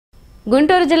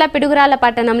గుంటూరు జిల్లా పిడుగురాళ్ల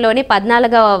పట్టణంలోని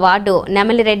 14వ వార్డు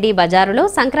నెమలిరెడ్డి బజారులో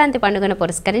సంక్రాంతి పండుగను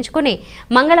పురస్కరించుకుని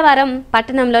మంగళవారం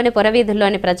పట్టణంలోని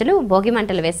పురవీధుల్లోని ప్రజలు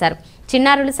భోగిమంటలు వేశారు.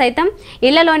 చిన్నారులు సైతం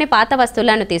ఇళ్లలోని పాత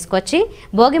వస్తువులను తీసుకొచ్చి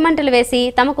భోగిమంటలు వేసి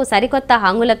తమకు సరికొత్త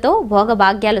హంగులతో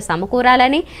భోగభాగ్యాలు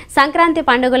సమకూరాలని, సంక్రాంతి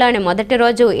పండుగలోని మొదటి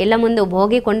రోజు ఇళ్ల ముందు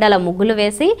భోగి కుండల ముగ్గులు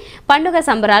వేసి పండుగ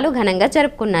సంబరాలు ఘనంగా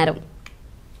జరుపుకున్నారు.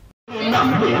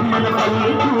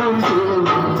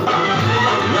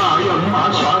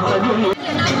 Shot